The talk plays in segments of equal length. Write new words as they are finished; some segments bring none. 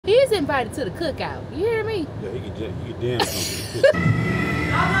invited to the cookout. You hear me? Yeah, he can damn come to the cookout.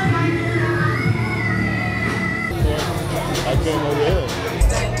 I came over here.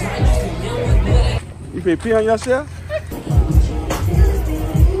 You finna pee on yourself?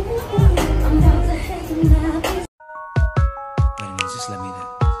 Just let me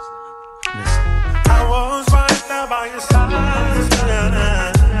know. I was right there by your side.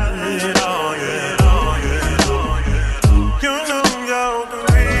 You know you're the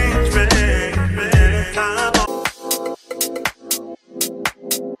reach, baby.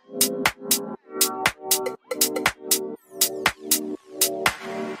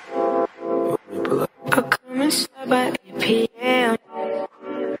 I'll come and slide by 8 p.m.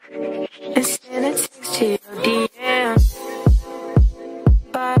 and send a text to your DM.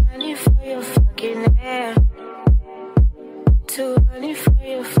 Running for your fucking hair. Too running for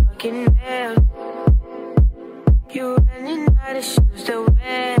your fucking hair. You running out of shoes to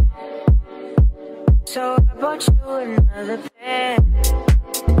wear, so I bought you another pair.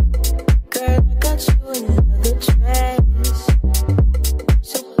 Girl, I got you another dress,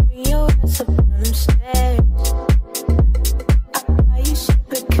 so bring your ass up on them stairs. I buy you shit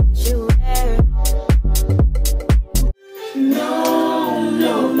because you wear it. No.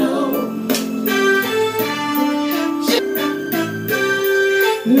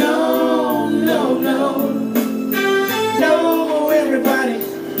 No, everybody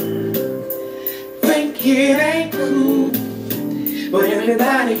think it ain't cool, but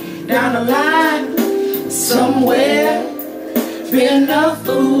everybody down the line somewhere been a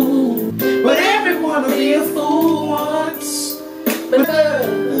fool. But everyone will be a fool once, but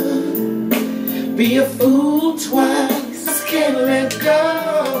be a fool twice, can't let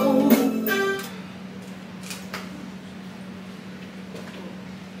go.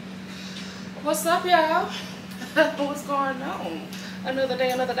 What's up, y'all? What's going on? Another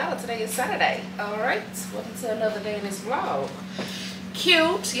day, another dollar. Today is Saturday. Alright, welcome to another day in this vlog.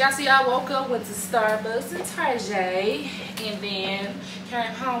 Cute. Y'all see I woke up, went to Starbucks and Target, and then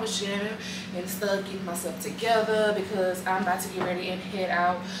came home with Jimmy and stuff, getting myself together because I'm about to get ready and head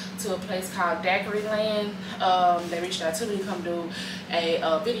out to a place called Daiquiri land. They reached out to me to come do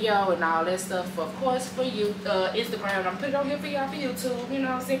a video and all that stuff, of course, for you, Instagram. I'm putting it on here for y'all for YouTube, you know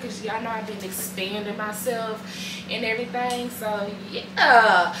what I'm saying, because y'all know I've been expanding myself and everything, so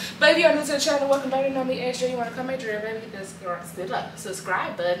yeah. Baby, I'm new to the channel, welcome back. You know me, extra. You want to come at Drip, baby, hit the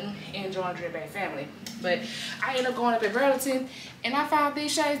subscribe button and join Drip Bang family. But I ended up going up at Burlington and I found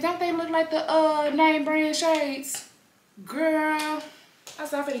these shades. Don't they look like the name brand shades? Girl, I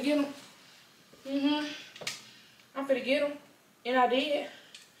said I'm finna get them. I'm finna get them, and I did.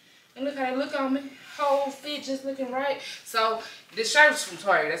 And look how they look on me. Whole fit just looking right. So this shirt was from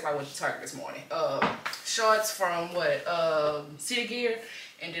Target. That's why I went to Target this morning. Shorts from what? City Gear.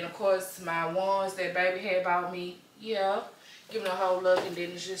 And then of course my ones that baby had bought me. Yeah. Giving a whole look, and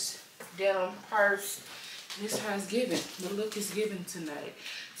then it's just denim purse. This time's giving. The look is giving tonight.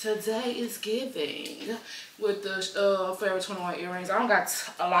 Today is giving with the Forever 21 earrings. I don't got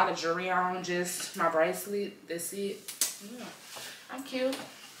a lot of jewelry on, just my bracelet. That's it. Yeah. I'm cute.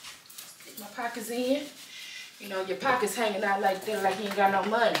 Stick my pockets in. You know, your pockets hanging out like that, like you ain't got no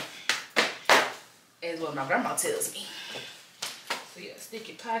money. That's what my grandma tells me. So yeah, stick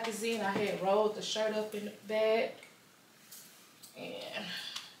your pockets in. I had rolled the shirt up in the back. And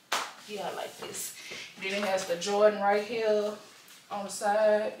yeah, I like this. Then it has the Jordan right here on the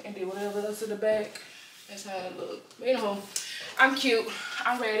side, and then whatever else in the back. That's how it look. But anyway, I'm cute.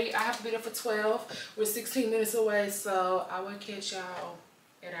 I'm ready. I have to be there for 12. We're 16 minutes away, so I will catch y'all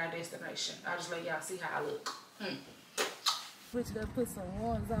at our destination. I'll just let y'all see how I look. Switch it up, put some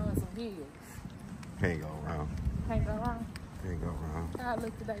ones on and some heels. Can't go wrong. Can't go wrong. Can't go wrong. How I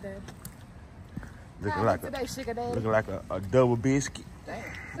look today, Dad? Looking like a double biscuit. Damn.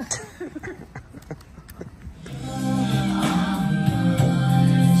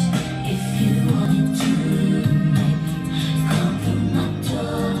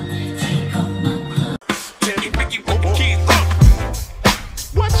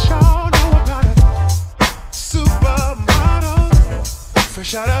 What y'all know about a supermodel?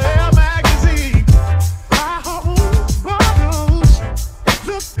 Fresh out of Air magazine. I own bottles.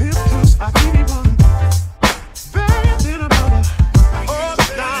 The pictures I can't even. Better than another. Oh,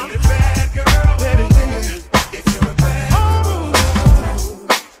 down. Bad girl. Baby, if you're a bad girl.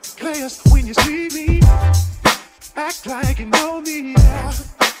 Players, when you see me, act like you know me.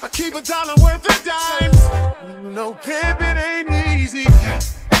 I keep a dollar worth of dimes. No pimping ain't easy.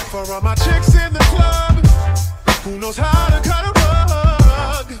 For all my chicks in the club, who knows how to cut a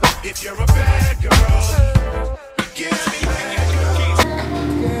rug? If you're a bad girl, give me bad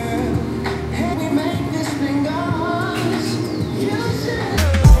girl.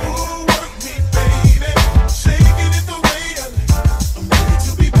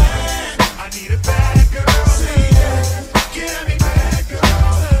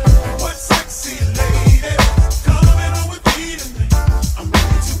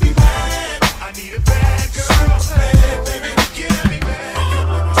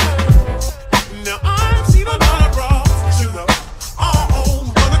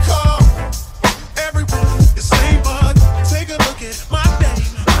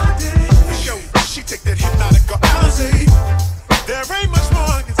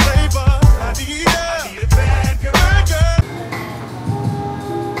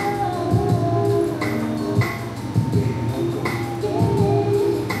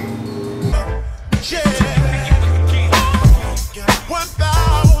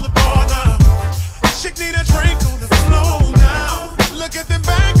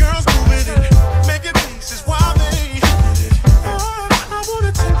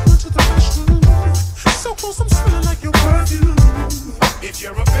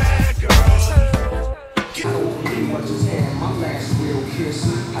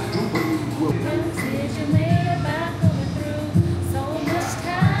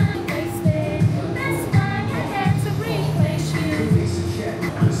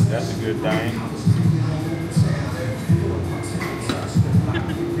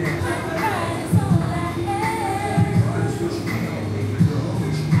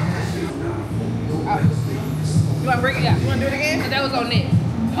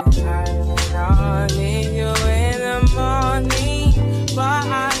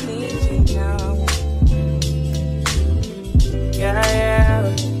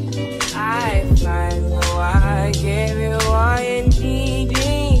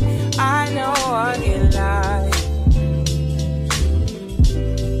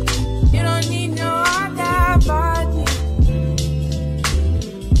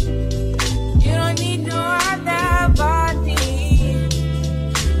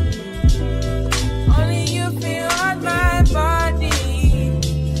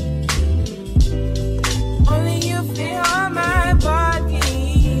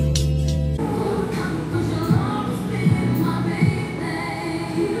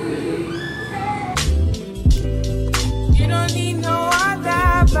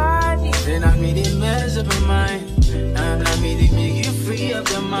 of my mind. And let me make you free of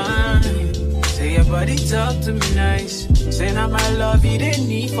your mind. Say your body talk to me nice. Say now my love you didn't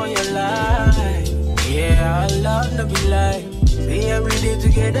need for your life. Yeah, our love no be lie. Say every day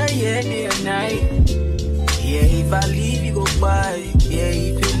together, yeah, day and night. Yeah, if I leave you go by. Yeah,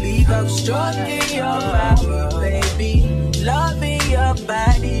 if you leave I'm stroking your body, baby. Loving your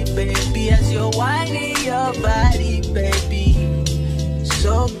body, baby. As you're whining your body, baby.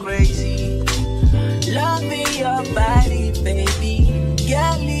 So crazy. Loving your body, baby.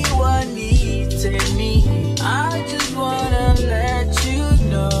 Girl, you want me to me. I just wanna let you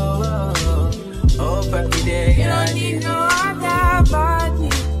know. Oh, every day you don't need no other body.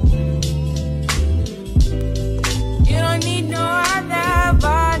 You don't need no other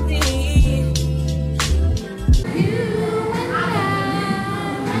body.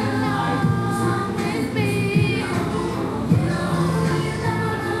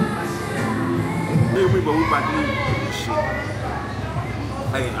 But we about to leave this shit.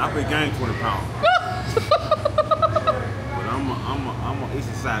 Hey, I been gained 20 pounds. But I'm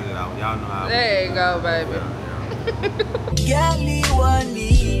exercise it out. Y'all know how. There you go, baby. Girl, you want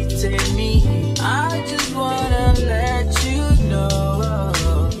me to me. I just wanna let you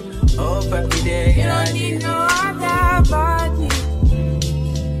know. Oh, every day you don't need no other body.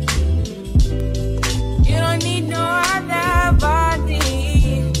 You don't need no other body.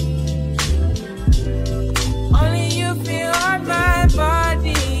 Only you feel on my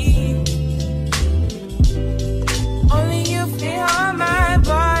body. Only you feel on my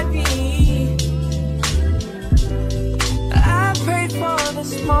body. I prayed for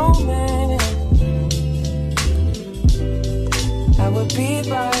this moment. I would be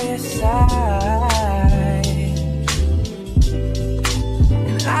by your side.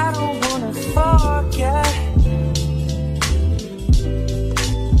 And I don't wanna forget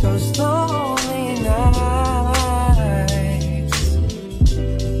those lonely nights.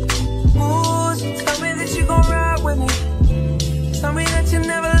 Ooh, so tell me that you gon' ride with me. Tell me that you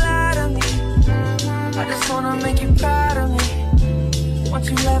never lie to me. I just wanna make you proud of me. Want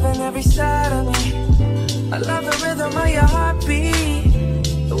you loving every side of me. I love the rhythm of your heartbeat.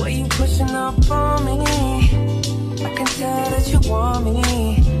 The way you pushing up on me. I can tell that you want me.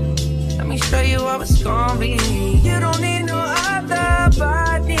 Let me show you how it's gonna be. You don't need no other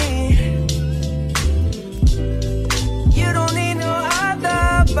body. You don't need no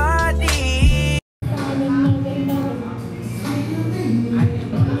other body.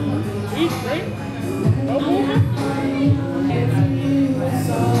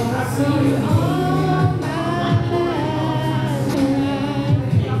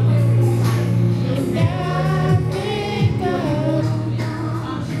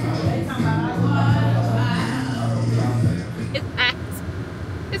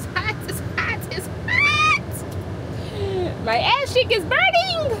 It's hot. It's hot. It's hot. My ass cheek is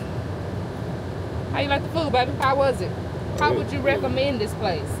burning. How you like the food, baby? How was it? How would you recommend this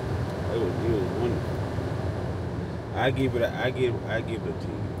place? It was wonderful. I give it a 10.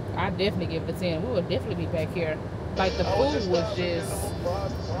 I definitely give it a 10. We will definitely be back here. Like the food was just.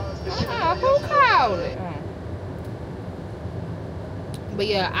 Who called it? But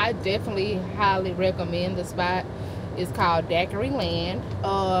yeah, I definitely highly recommend the spot. It's called Daiquiri Land.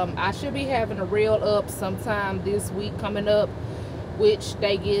 I should be having a reel up sometime this week coming up, which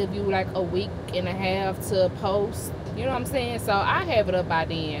they give you like a week and a half to post. You know what I'm saying? So I have it up by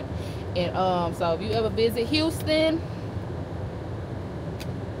then. And so if you ever visit Houston,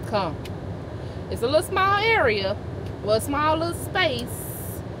 come. It's a little small area, well, a small little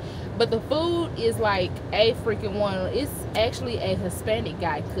space, but the food is like a freaking one. It's actually a Hispanic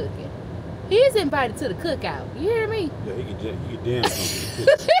guy cooking. He's invited to the cookout. You hear me? Yeah, he can dance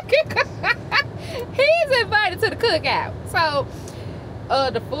something. He's invited to the cookout. So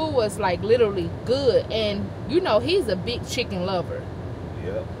the food was like literally good, and you know he's a big chicken lover.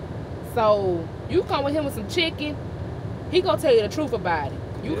 Yeah. So you come with him with some chicken, he gonna tell you the truth about it.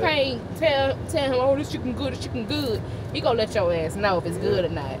 You can't tell him, oh, this chicken good, this chicken good. He gonna let your ass know if it's good or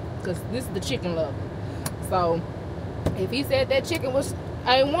not, because this is the chicken lover. So if he said that chicken was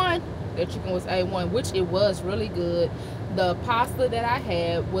A1, that chicken was A1, which it was really good. The pasta that I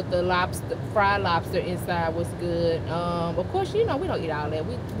had with the lobster, fried lobster inside was good. Of course, you know, we don't eat all that.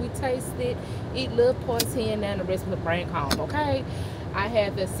 We taste it, eat little parts here and there, and the rest of the bring home, okay? I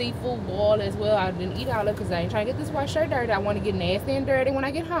had the seafood boil as well. I didn't eat all of it because I ain't trying to get this white shirt dirty. I want to get nasty and dirty when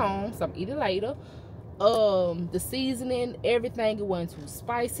I get home, so I'm eating later. The seasoning, everything, it wasn't too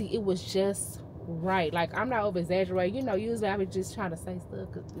spicy. It was just right. Like, I'm not over exaggerating. You know, usually I was just trying to say stuff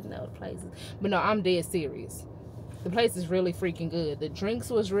because, you know, places. But no, I'm dead serious. the place is really freaking good. The drinks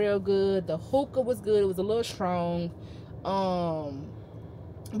was real good. The hookah was good. It was a little strong.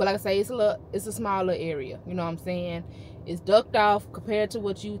 But like I say, it's a smaller area. You know what I'm saying? It's ducked off compared to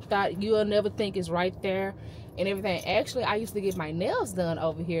what you thought. You'll never think is right there and everything. Actually, I used to get my nails done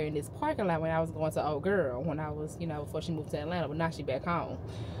over here in this parking lot when I was going to Old Girl, when I was, you know, before she moved to Atlanta, but now she back home.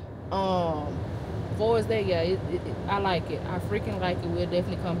 For us there, yeah, I like it. I freaking like it. We'll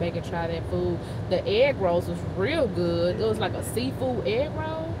definitely come back and try that food. The egg rolls was real good. It was like a seafood egg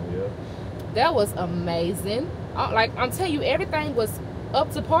roll. Yeah. That was amazing. Like, I'm telling you, everything was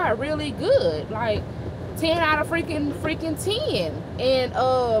up to par, really good. Like 10 out of freaking 10.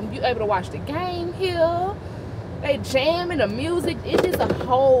 And you able to watch the game here. They jamming, the music. It is a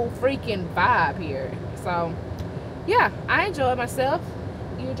whole freaking vibe here. So yeah, I enjoyed myself.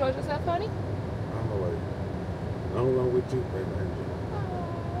 You enjoyed yourself, honey? I'm alright. Long with you, baby.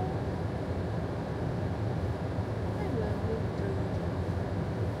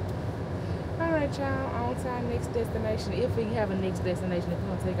 Alright, y'all, on to our next destination. If we have a next destination, it's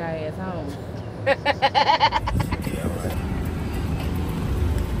gonna take our ass home.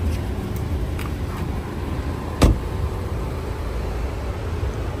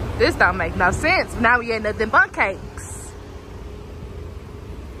 This don't make no sense. Now we ain't nothing but cakes.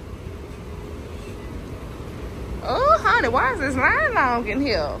 Oh, honey, why is this line long in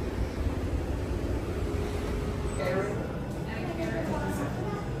here?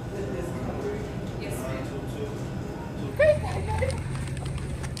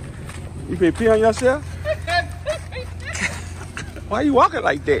 You finna pee on yourself? Why you walking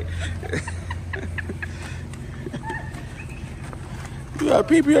like that? You got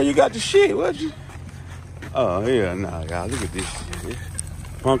pee or you got the shit, what you? Oh, hell nah, y'all. Look at this shit.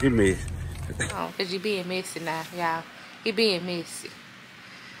 Funky mess. Oh, cause you being messy now, y'all. He being messy.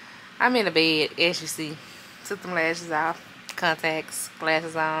 I'm in the bed, as you see. Took them lashes off, contacts,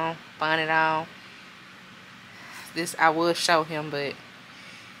 glasses on, bonnet on. This I would show him, but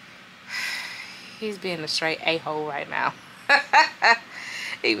he's being a straight a-hole right now.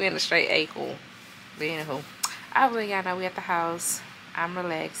 He being a straight a-hole. But anywho, I really y'all know we at the house. I'm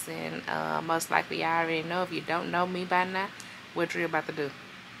relaxing. Most likely y'all already know. If you don't know me by now, what Drew about to do?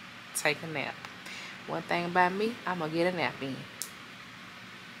 Take a nap. One thing about me, I'm gonna get a nap in.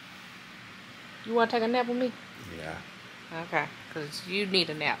 You wanna take a nap with me? Yeah. Okay, cause you need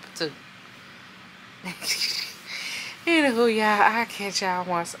a nap too. Anywho, y'all, I'll catch y'all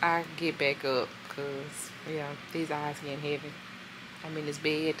once I get back up, cause yeah, these eyes getting heavy. I'm in this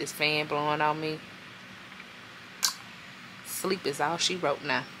bed, this fan blowing on me. Sleep is all she wrote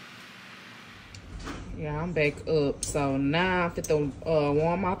now. Yeah, I'm back up. So now I'm fit to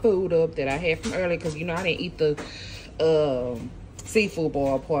warm my food up that I had from earlier, because you know I didn't eat the seafood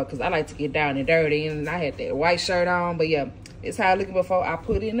boil part because I like to get down and dirty, and I had that white shirt on. But yeah, it's how I looking before I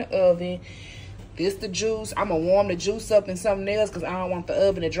put it in the oven. This the juice. I'm gonna warm the juice up in something else because I don't want the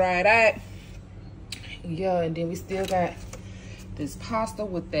oven to dry it out. Yeah, and then we still got this pasta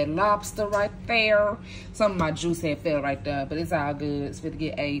with that lobster right there. Some of my juice had fell right there, but it's all good. It's fit to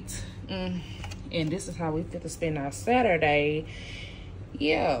get ate. And this is how we fit to spend our Saturday.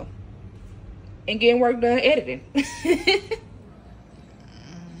 Yeah. And getting work done editing.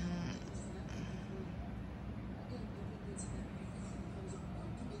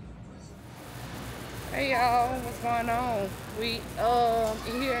 Hey y'all, what's going on? We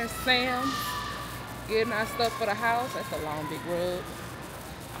here in Sam's getting our stuff for the house. That's a long big rug.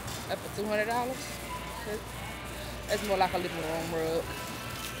 Up for $200. That's more like a living room rug.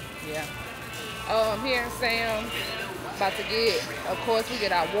 Yeah. Here in Sam's, about to get, of course, we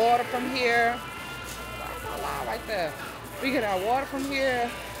get our water from here. That's a lot right there. We get our water from here.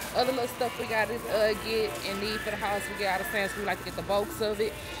 Other little stuff we got to get and need for the house, we get out of Sam's. We like to get the bulks of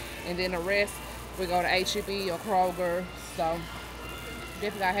it, and then the rest we go to H-E-B or Kroger. So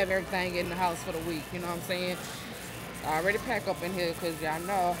definitely gotta have everything in the house for the week. You know what I'm saying? I already pack up in here because y'all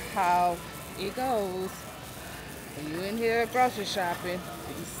know how it goes. When you in here grocery shopping,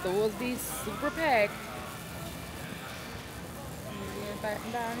 these stores be super packed.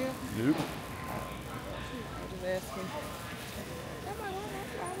 Anything down here? Nope. I'm just asking.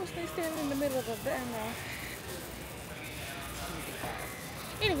 I wish they stayed in the middle of a damn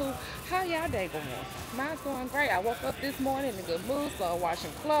Anywho, how y'all day going? Mine's going great. I woke up this morning in a good mood, started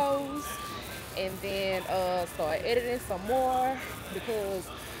washing clothes, and then started editing some more because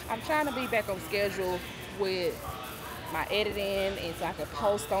I'm trying to be back on schedule with my editing, and so I can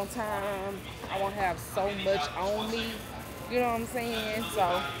post on time. I won't have so much on me, you know what I'm saying?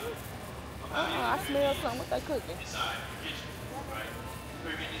 So I smell something. What they cooking?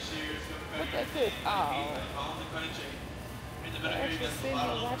 what that cook? Oh. We're actually sitting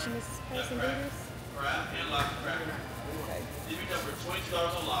here watching this person do this. Okay. You pick up for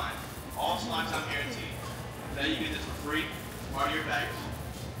 $22 online. All slime time guaranteed. Now you get this for free. Part of your package.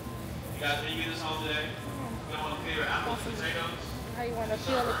 You guys, when you get this home today, you don't want to pay your apples, potatoes. How you want to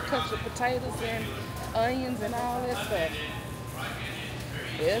peel it, cut your potatoes and onions and all that stuff.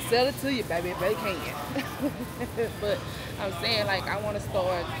 They'll sell it to you, baby, if they can. But I'm saying, like, I want to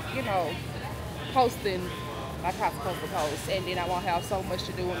start, you know, posting like I'm supposed to post, and then I won't have so much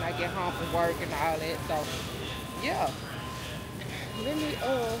to do when I get home from work and all that. So, yeah. Let me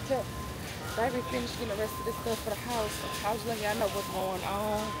help baby finish getting the rest of this stuff for the house. I was letting y'all know what's going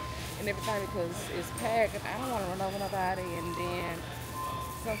on and everything because it's packed and I don't want to run over nobody. And then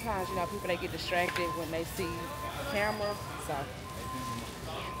sometimes, you know, people, they get distracted when they see the camera. So.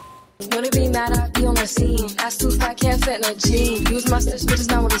 Wanna be mad, I be on the scene. Ass too fat, can't fit in a jean. Use my stitch, but it's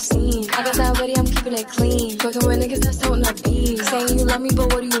not what it seems. I got that ready, I'm keeping it clean. Fucking with niggas that's toting a beam. Saying you love me,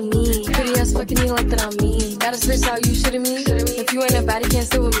 but what do you mean? Pretty ass fucking you like that I mean. Got a bitch out, you shitting me? If you ain't a baddie, can't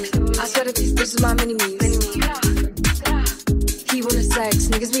sit with me. I swear that these bitches my mini-me's. He wanna sex,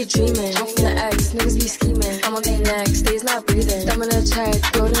 niggas be dreaming. I'm from the X, niggas be scheming. I'm on the next, days not breathing. Thumb in the check,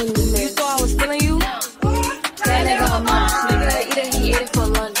 go to the You thought I was feeling you? That nigga a munch. Nigga eat it, he ate it for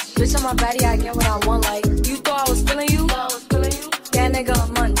lunch. Bitch, on my body, I get what I want, like. You thought I was feeling you? That nigga a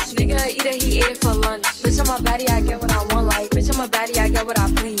munch. Nigga eat it, he ate it for lunch. Bitch, on my body, I get what I want, like. Bitch, on my body, I get what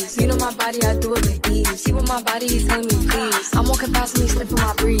I please. You know my body, I do it with ease. See what my body, he's telling me please. I'm walking past me, slipping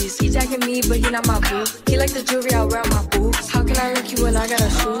my breeze. He jacking me, but he not my boo. He like the jewelry, I wear on my boobs. How can I look you when I got a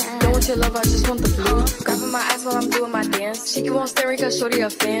shoe? Don't want your love, I just want the blue. Grabbing my ass while I'm doing my dance. She keep on staring cause shorty a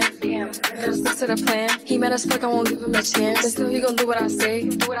fan. Damn, gotta stick to the plan. He mad as fuck, I won't give him a chance. But still he gon' do what I say.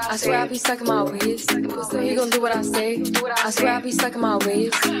 I swear I be stuck in my ways. But still he gon' do what I say. I swear I be stuck in my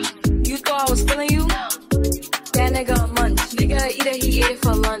ways. You thought I was feeling you? That nigga a munch. Nigga eat it, he ate it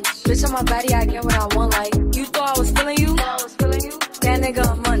for lunch. Bitch, on my body, I get what I want, like. You thought I was feeling you? That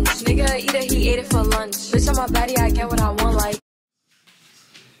nigga a munch. Nigga eat it, he ate it for lunch. Bitch, on my body, I get what I want, like.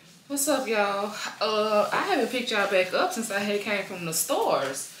 What's up, y'all? I haven't picked y'all back up since I had came from the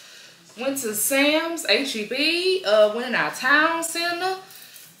stores. Went to Sam's, H-E-B, went in our town center.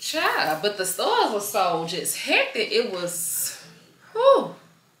 Child, but the stores were so just hectic. It was, whew,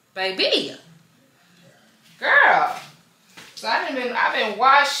 baby. Girl. So I've been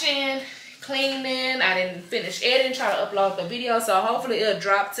washing, cleaning. I didn't finish editing, try to upload the video. So hopefully it'll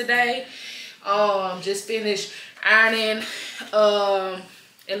drop today. Just finished ironing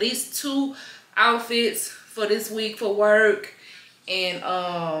at least 2 outfits for this week for work. And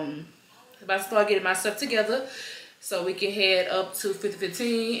about to start getting my stuff together so we can head up to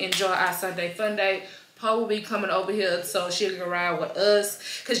 5015, enjoy our Sunday Funday. Paul will be coming over here so she can ride with us.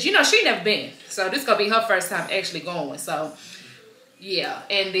 Because, you know, she never been. So this going to be her first time actually going. So, yeah.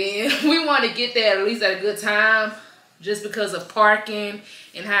 And then we want to get there at least at a good time. Just because of parking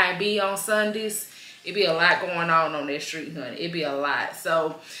and how it be on Sundays. It be a lot going on that street, honey. It be a lot.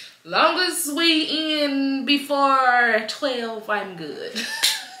 So, long as we in before 12, I'm good.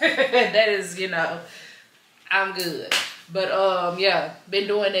 That is, you know, I'm good. But yeah, been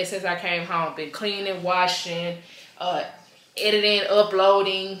doing that since I came home. Been cleaning, washing, editing,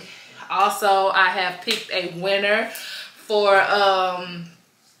 uploading. Also, I have picked a winner for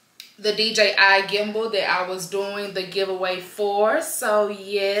the DJI gimbal that I was doing the giveaway for. So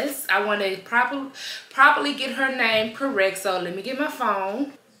yes, I want to properly get her name correct. So let me get my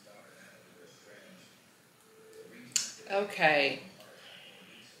phone. Okay.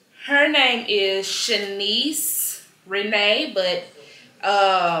 Her name is Shanice Renee, but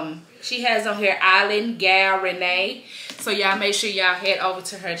she has on here Island Gal Renee. So y'all make sure y'all head over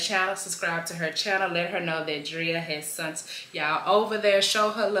to her channel, subscribe to her channel, let her know that Drea has sent y'all over there, show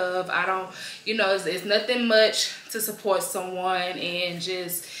her love. I don't, you know, it's nothing much to support someone, and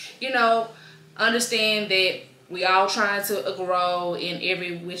just, you know, understand that we all trying to grow in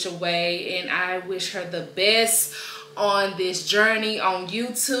every which way, and I wish her the best on this journey on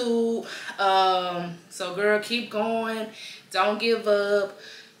YouTube. So girl, keep going, don't give up,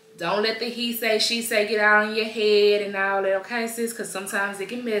 don't let the he say she say get out on your head and all that, okay sis? Because sometimes it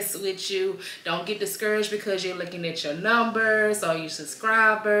can mess with you. Don't get discouraged because you're looking at your numbers or your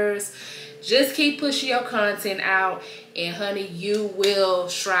subscribers. Just keep pushing your content out, and honey, you will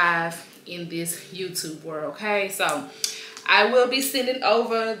strive in this YouTube world, okay? So I will be sending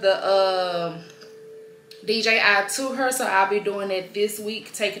over the DJI to her, so I'll be doing it this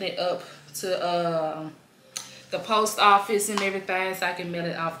week, taking it up to the post office and everything so I can mail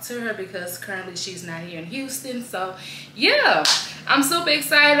it off to her, because currently she's not here in Houston. So yeah, I'm super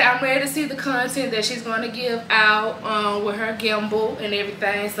excited. I'm ready to see the content that she's going to give out with her gimbal and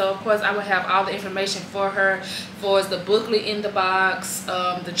everything. So of course I will have all the information for her, for the booklet in the box,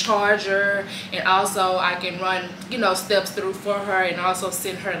 the charger, and also I can run, you know, steps through for her, and also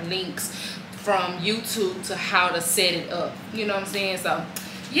send her links from YouTube to how to set it up, you know what I'm saying? So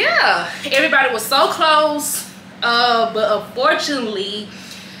yeah, everybody was so close. But unfortunately,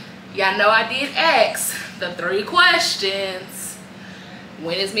 y'all know I did ask the 3 questions.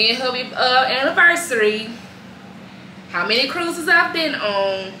 When is me and hubby anniversary? How many cruises I've been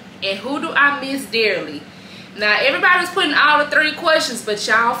on? And who do I miss dearly? Now everybody was putting all the 3 questions, but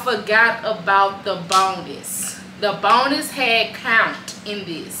y'all forgot about the bonus. The bonus had count in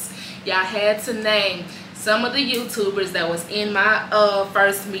this. Y'all had to name some of the YouTubers that was in my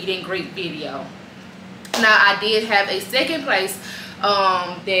first meet and greet video. Now I did have a second place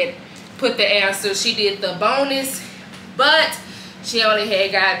that put the answer. She did the bonus, but she only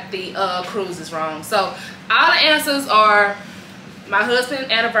had got the cruises wrong. So all the answers are: my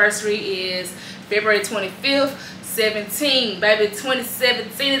husband's anniversary is February 25th, 17. Baby,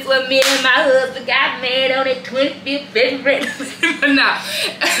 2017 is when me and my husband got married on the 25th February. Nah,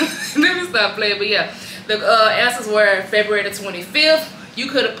 let me stop playing. But yeah, the answers were February the 25th. You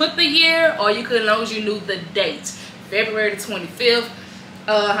could have put the year, or you could, as long as you knew the date. February the 25th.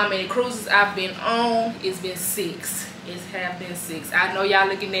 How many cruises I've been on? It's been 6. It have been 6. I know y'all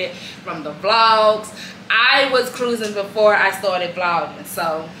looking at from the vlogs. I was cruising before I started vlogging.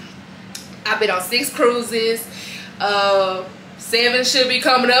 So I've been on 6 cruises. 7 should be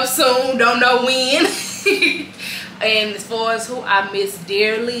coming up soon. Don't know when. And as far as who I miss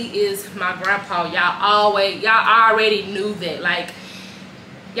dearly is my grandpa. Y'all already knew that. Like,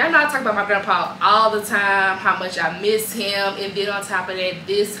 y'all know I talk about my grandpa all the time, how much I miss him. And then on top of that,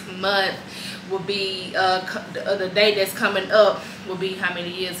 this month will be the day that's coming up will be how many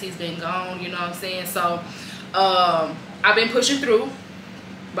years he's been gone, you know what I'm saying? So I've been pushing through,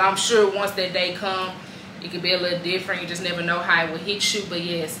 but I'm sure once that day come, it could be a little different. You just never know how it will hit you. But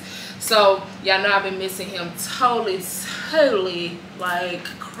yes, so y'all know I've been missing him totally like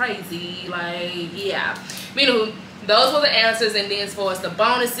crazy. Like, yeah. Anywho, those were the answers. And then as far as the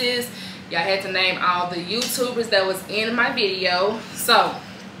bonuses, y'all had to name all the YouTubers that was in my video. So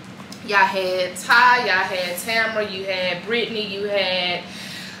y'all had Ty, y'all had Tamara, you had Brittany, you had,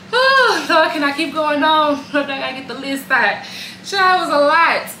 oh Lord, can I keep going on? I gotta get the list out. Child, it was a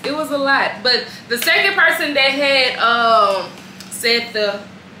lot. It was a lot. But the second person that had said the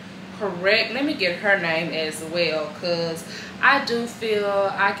correct, let me get her name as well, because I do feel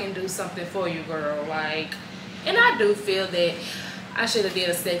I can do something for you, girl. Like, and I do feel that I should have did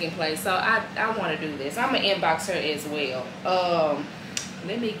a second place. So I want to do this. I'm going to inbox her as well.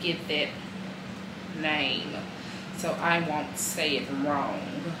 Let me get that name so I won't say it wrong.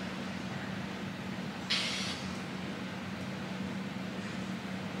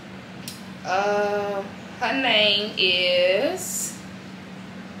 Her name is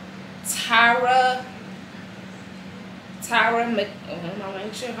Tyra.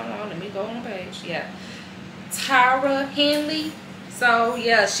 Make sure. Hold on. Let me go on the page. Yeah. Tyra Henley. So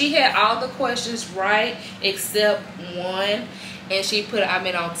yeah, she had all the questions right except one, and she put I've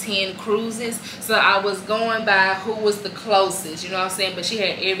been on 10 cruises. So I was going by who was the closest, you know what I'm saying? But she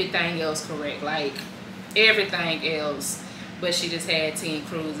had everything else correct, like everything else, but she just had 10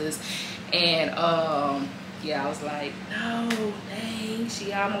 cruises. And yeah, I was like, no, dang,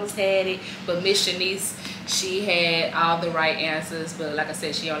 she almost had it. But Miss Shanice, she had all the right answers, but like I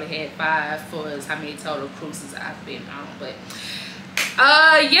said, she only had 5 for us how many total cruises I've been on. But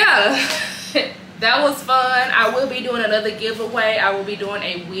yeah, that was fun. I will be doing another giveaway. I will be doing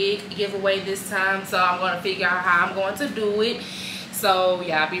a wig giveaway this time, so I'm going to figure out how I'm going to do it. So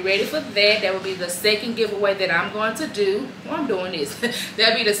yeah, be ready for that. That will be the second giveaway that I'm going to do. Well, I'm doing this.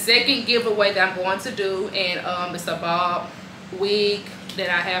 That'll be the second giveaway that I'm going to do. And it's a bob wig that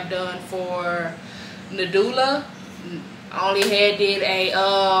I have done for Nadula. Only did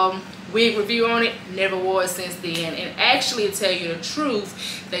a wig review on it. Never wore it since then. And actually, to tell you the truth,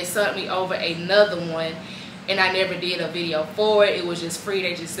 they sent me over another one, and I never did a video for it. It was just free.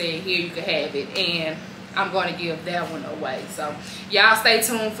 They just said, here, you can have it. And I'm going to give that one away. So y'all stay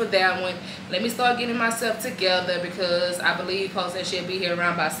tuned for that one. Let me start getting myself together, because I believe posting should be here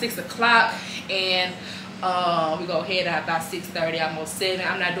around about 6 o'clock, and we go head out about 6:30, almost 7.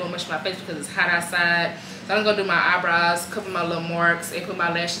 I'm not doing much to my face because it's hot outside. So I'm going to do my eyebrows, cover my little marks, and put my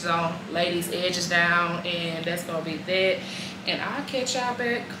lashes on, lay these edges down, and that's going to be that. And I'll catch y'all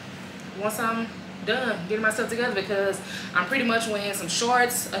back once I'm done getting myself together because I'm pretty much wearing some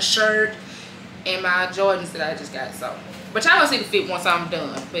shorts, a shirt, and my Jordans that I just got. So, but y'all gonna see the fit once I'm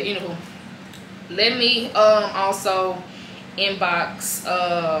done. But anywho, let me also inbox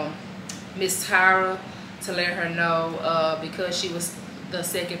Miss Tyra to let her know because she was the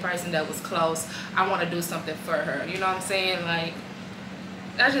second person that was close. I want to do something for her. You know what I'm saying? Like,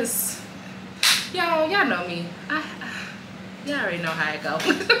 I just, y'all know me. Y'all already know how it go.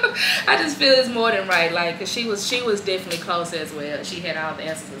 I just feel it's more than right. Like, cause she was definitely close as well. She had all the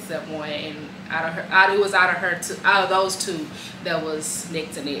answers except one, and it was out of those two that was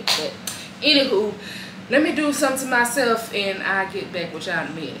neck to neck. But anywho, let me do something to myself, and I'll get back with y'all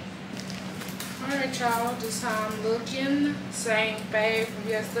in a minute. Alright, y'all, this time looking same bag from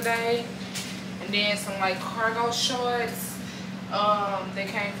yesterday, and then some like cargo shorts. They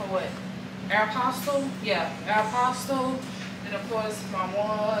came from what? Aeropostale? Yeah, Aeropostale. And of course my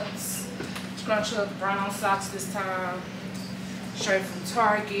ones, scrunch up brown socks this time, shirt from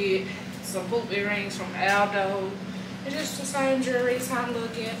Target, some hoop earrings from Aldo, and just the same jewelry time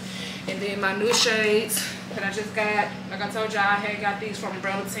looking. And then my new shades that I just got, like I told y'all, I had got these from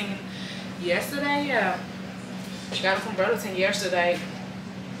Burlington yesterday. Yeah, got them from Burlington yesterday,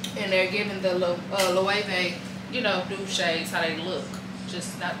 and they're giving the Loewe, you know, new shades how they look,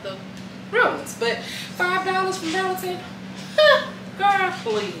 just not the real ones. But $5 from Burlington, girl,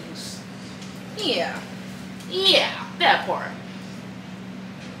 please. Yeah, that part.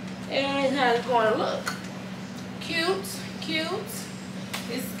 And how it's going to look. Cute.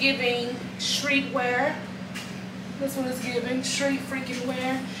 It's giving streetwear. This one is giving street freaking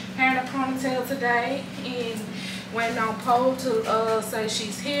wear. Hair in a ponytail today, and waiting on Poe to say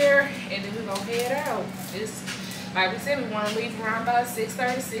she's here, and then we're gonna head out. It's like we said, we want to leave around by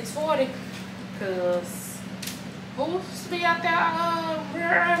 6:30, 6:40, cause who's to be out there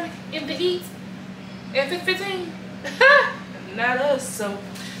real early in the heat at 15? Not us. So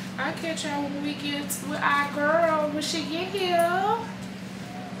I'll catch y'all when we get with our girl when she get here.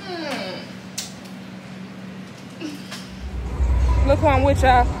 Look who I'm with,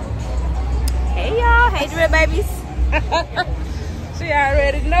 y'all. Hey y'all, hey drill babies. She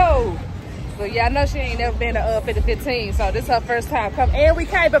already know. So y'all know she ain't never been to 5015, so this is her first time come. And we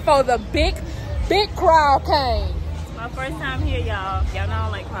came before the big crowd came. My first time here, y'all. Y'all know I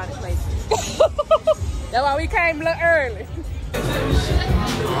don't like crowded places. That's why we came a little early.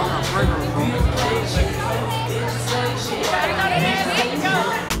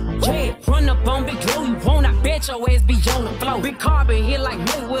 Yeah, run up on Big Glow, you won't, I bet your ass be on the floor. Big Carbon here like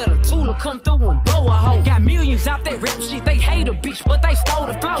Mayweather, Tula come through and blow a hole. Got millions out that rap shit, they hate a bitch, but they stole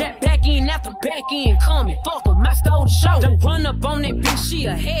the flow. Got back in after back in coming, fuck em, I stole the show. Don't run up on that bitch, she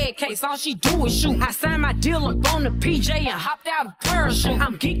a head case, all she do is shoot. I signed my deal up on the PJ and hopped out a parachute.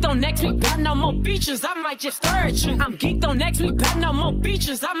 I'm geeked on next week, got no more features, I might just stir at you. I'm geeked on next week, got no more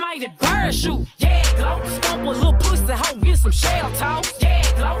features, I might embarrass you. Yeah, Glow, stomp a little pussy, hoe, get some shell talk. Yeah,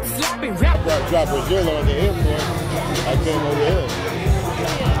 Glow, slapping rap. Drop a zero on the airport. I came over here.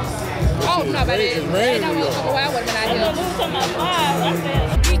 Oh, no, but it ain't no reason why I would have been out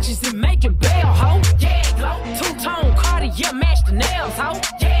here. Bitches and making bail, ho. Yeah, Glow. Two-tone Cartier match the nails, ho.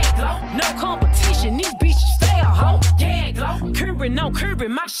 Yeah, Glow. No competition, these bitches fail, ho. Yeah, Glow. Curbing, no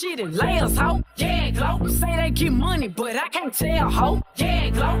curbing, my shit in layers, ho. Yeah, Glow. Say they get money, but I can't tell, ho. Yeah,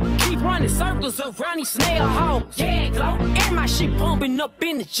 Glow. Keep running circles around these snail, ho. Yeah, Glow. And my shit bumping up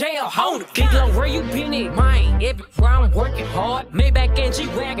in the jail, ho. Big Glow, where you been at, mine? Everywhere I'm working hard. Maybach and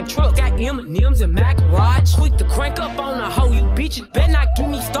G-Wagon truck, got M&M's and Mac Garage. Quick to crank up on the hoe, you bitches better not get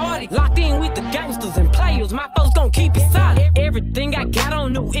me started. Locked in with the gangsters and players, my folks gon' keep it solid. Everything I got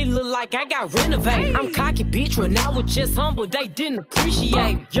on new, it look like I got renovated. I'm cocky, bitch, when I was just humble, they didn't appreciate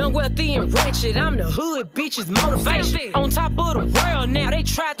it. Young, wealthy, and ratchet, I'm the hood, bitches motivation. On top of the world now, they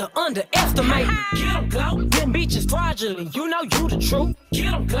tried to underestimate me. Get 'em, Glow, them bitches fraudulent, you know you the truth.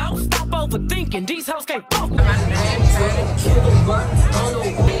 Get 'em, Glow, stop overthinking, these hoes can't fuck with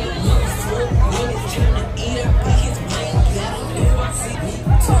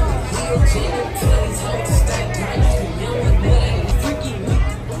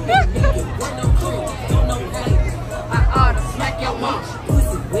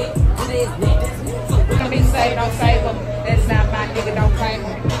Don't save them. That's not my nigga, don't claim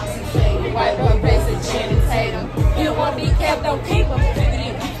him. White boy, basic, Channing Tatum. You want to be kept, don't keep him.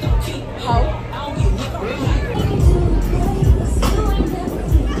 Ho.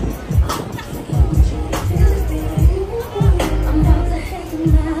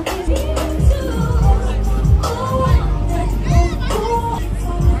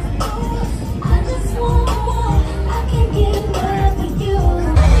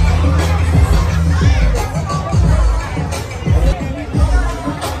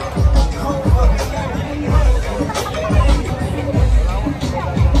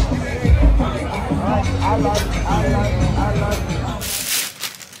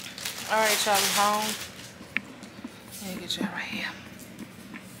 Alright, y'all, I'm home. Let me get y'all right here.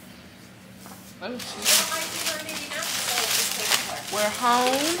 Let me see. We're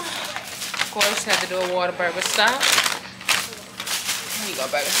home. Of course, had to do a Whataburger stop. Here you go,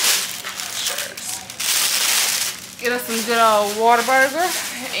 baby. Sure. Get us some good old Whataburger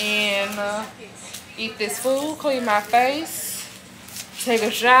and eat this food, clean my face, take a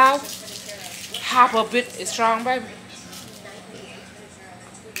shower, hop a bit. It's strong, baby.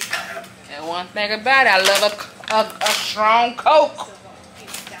 And one thing about it, I love a strong Coke.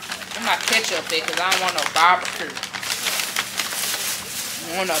 I'm not ketchup there because I don't want no barbecue. I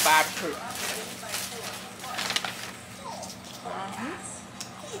don't want no barbecue.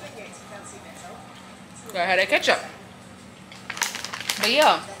 Gotta have that ketchup. But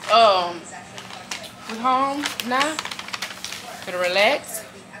yeah, we're home now. Gonna relax.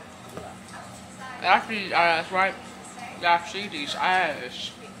 Y'all see these eyes, right? Y'all see these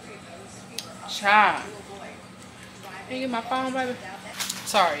eyes. Child. Can you get my phone, baby?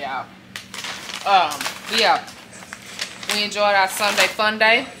 Sorry, y'all. But yeah, we enjoyed our Sunday fun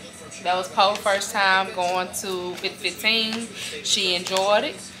day. That was Poe's first time going to 15. She enjoyed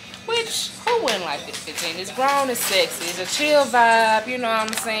it. Which, who wouldn't like 15? It's grown and sexy. It's a chill vibe, you know what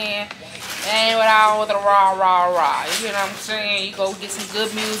I'm saying? Ain't without the rah, rah, rah. You know what I'm saying? You go get some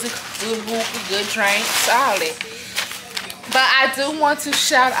good music, good hookah, good drinks, all it. But I do want to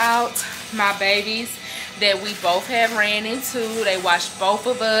shout out my babies that we both have ran into. They watched both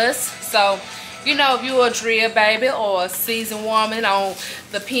of us. So, you know, if you're a drill baby or a seasoned woman on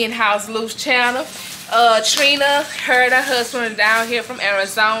the Penthouse Loose channel, Trina, her and her husband down here from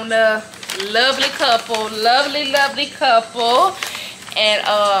Arizona. Lovely couple, lovely couple. And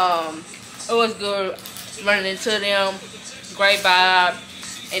it was good running into them. Great vibe.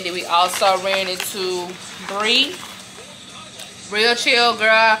 And then we also ran into Bree. Real chill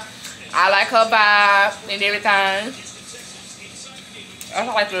girl. I like her vibe and everything.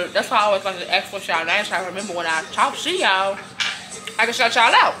 That's why I always like to ask for shout out. I remember when I talk to y'all, I can shout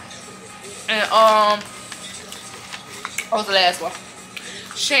y'all out. And what was the last one?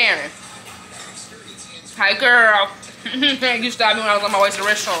 Sharon. Hi girl. You stopped me when I was on my way to the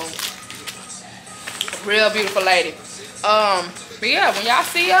restroom. Real beautiful lady. But yeah, when y'all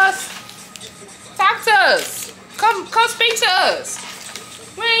see us, talk to us. Come speak to us.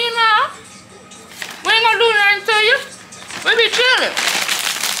 We ain't gonna do nothing to you. We be chilling.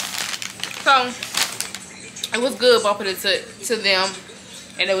 So it was good bumping into them.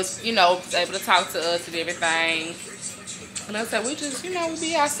 And it was, you know, able to talk to us and everything. And I said, we just, you know, we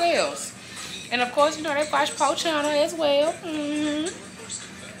be ourselves. And of course, you know, they watch Poe channel as well.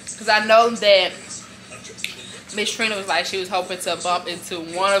 Because I know that Miss Trina was like, she was hoping to bump into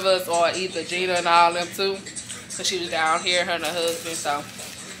one of us or either Gina and all them too. Because she was down here, her and her husband. So,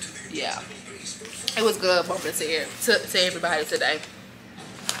 yeah. It was good bumping to everybody today.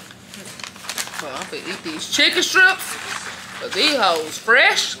 Well, I'm gonna eat these chicken strips. But these hoes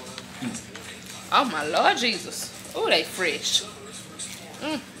fresh. Oh my Lord Jesus. Oh, they fresh.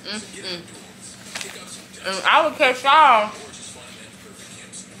 And I will catch y'all.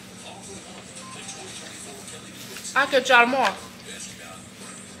 I'll catch y'all tomorrow.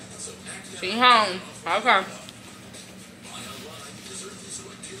 See you home. Okay.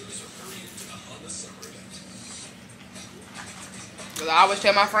 Cause I always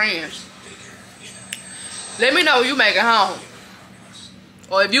tell my friends, let me know when you make it home.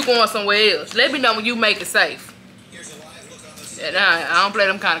 Or if you going somewhere else, let me know when you make it safe. And I don't play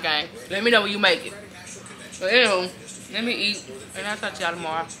them kind of games. Let me know when you make it. So anyway, let me eat. And I'll talk to y'all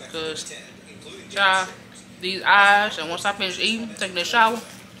tomorrow. Because, y'all, these eyes, and once I finish eating, taking a shower,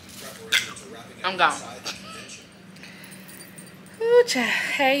 I'm gone. Ooh, child.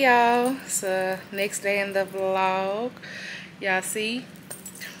 Hey, y'all. So, next day in the vlog. Y'all see?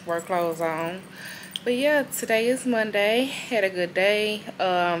 Work clothes on. But yeah, today is Monday. Had a good day.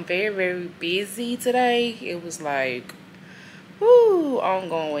 Very busy today. It was like, whoo,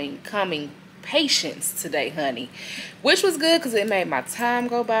 ongoing, coming patience today, honey. Which was good because it made my time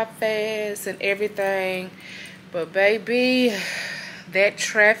go by fast and everything. But baby, that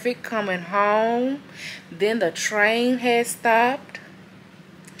traffic coming home, then the train had stopped.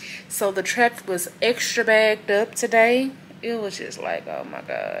 So the traffic was extra backed up today. It was just like, oh my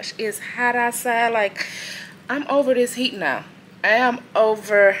gosh, it's hot outside. Like, I'm over this heat now. I am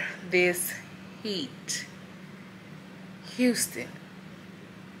over this heat. Houston,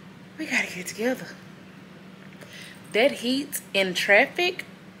 we gotta get together. That heat in traffic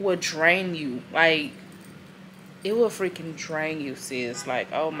will drain you. Like, it will freaking drain you, sis.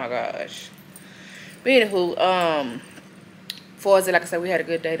 Like, oh my gosh. But anywho, Forza, like I said, we had a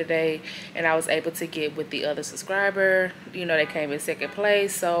good day today, and I was able to get with the other subscriber. You know, they came in second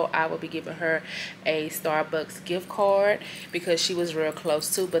place, so I will be giving her a Starbucks gift card because she was real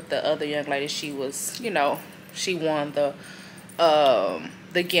close to, but the other young lady, she was, you know, she won the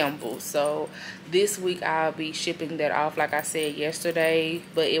gimbal. So this week I'll be shipping that off like I said yesterday,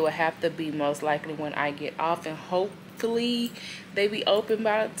 but it will have to be most likely when I get off, and hopefully they be open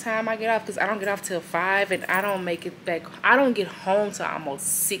by the time I get off, because I don't get off till 5, and I don't make it back. I don't get home till almost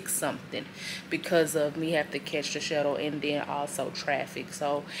 6 something because of me have to catch the shuttle and then also traffic.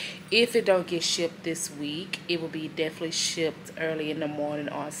 So if it don't get shipped this week, it will be definitely shipped early in the morning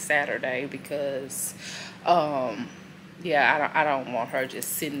on Saturday, because yeah, I don't want her just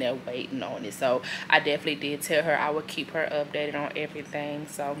sitting there waiting on it. So I definitely did tell her I would keep her updated on everything.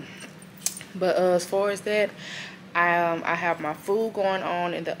 So, but as far as that, I have my food going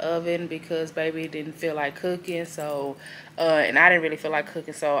on in the oven because baby didn't feel like cooking. So, and I didn't really feel like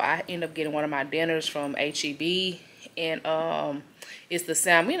cooking. So I ended up getting one of my dinners from HEB. And it's the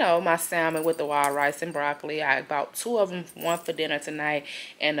salmon, you know, my salmon with the wild rice and broccoli. I bought 2 of them, one for dinner tonight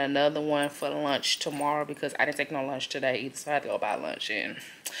and another one for lunch tomorrow, because I didn't take no lunch today either, so I had to go buy lunch. And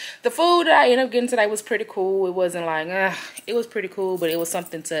the food that I ended up getting today was pretty cool. It wasn't like, it was pretty cool, but it was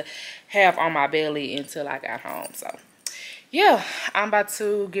something to have on my belly until I got home. So yeah, I'm about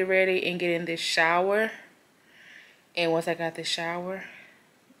to get ready and get in this shower. And once I got this shower,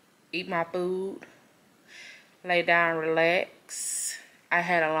 eat my food, lay down, relax. I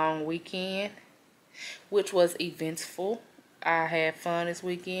had a long weekend, which was eventful. I had fun this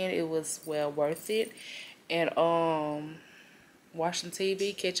weekend. It was well worth it. And watch some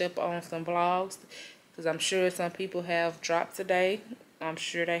TV, catch up on some vlogs, because I'm sure some people have dropped today. I'm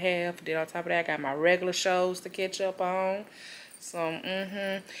sure they have. Then on top of that, I got my regular shows to catch up on. So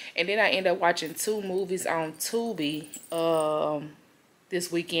and then I ended up watching 2 movies on Tubi this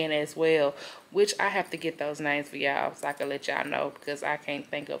weekend as well, which I have to get those names for y'all so I can let y'all know, because I can't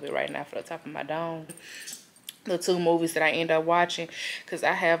think of it right now for the top of my dome. The 2 movies that I end up watching, because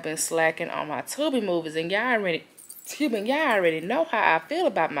I have been slacking on my Tubi movies, and y'all already know how I feel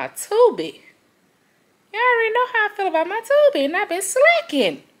about my Tubi. Y'all already know how I feel about my Tubi, and I've been slacking.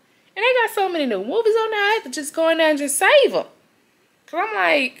 And they got so many new movies on there, I have to just go in there and just save them. Because I'm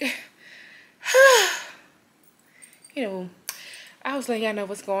like, you know, I was letting y'all know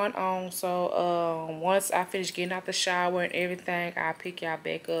what's going on. So once I finish getting out the shower and everything, I'll pick y'all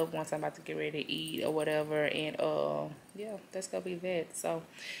back up once I'm about to get ready to eat or whatever. And yeah, that's gonna be that. So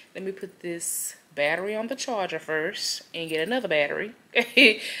let me put this battery on the charger first and get another battery.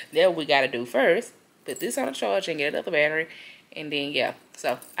 That's what we gotta do first. Put this on the charger and get another battery, and then yeah.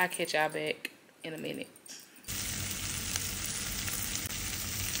 So I'll catch y'all back in a minute.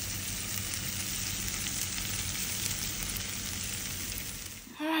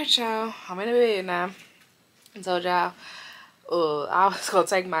 Alright, y'all, I'm in the bed now. I told y'all I was gonna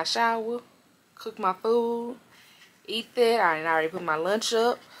take my shower, cook my food, eat that. I already put my lunch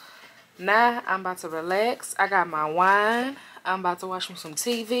up. Now I'm about to relax. I got my wine. I'm about to watch some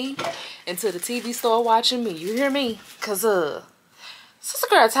TV until the TV start watching me. You hear me? Cause sister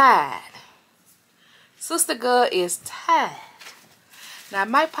girl tired. Sister girl is tired. Now I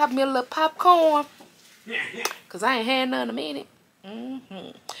might pop me a little popcorn, cause I ain't had none in a minute.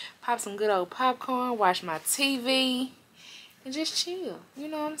 Pop some good old popcorn, watch my TV, and just chill. You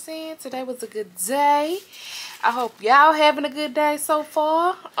know what I'm saying? Today was a good day. I hope y'all having a good day so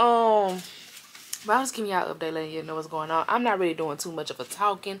far. But I'm just giving y'all an update, letting you know what's going on. I'm not really doing too much of a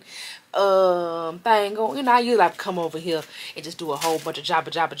talking thing going. You know, I usually like come over here and just do a whole bunch of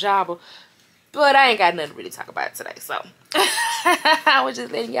jabba. But I ain't got nothing to really talk about today, so I was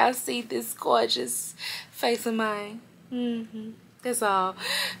just letting y'all see this gorgeous face of mine. That's all.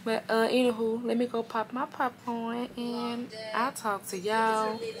 But anywho, let me go pop my popcorn, and I'll talk to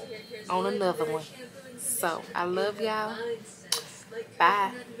y'all on another one. So I love y'all.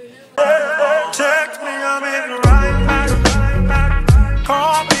 Bye. Text me, I'm in the right.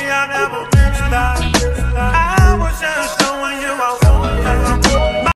 Call me, I never missed that. I was just showing you I want.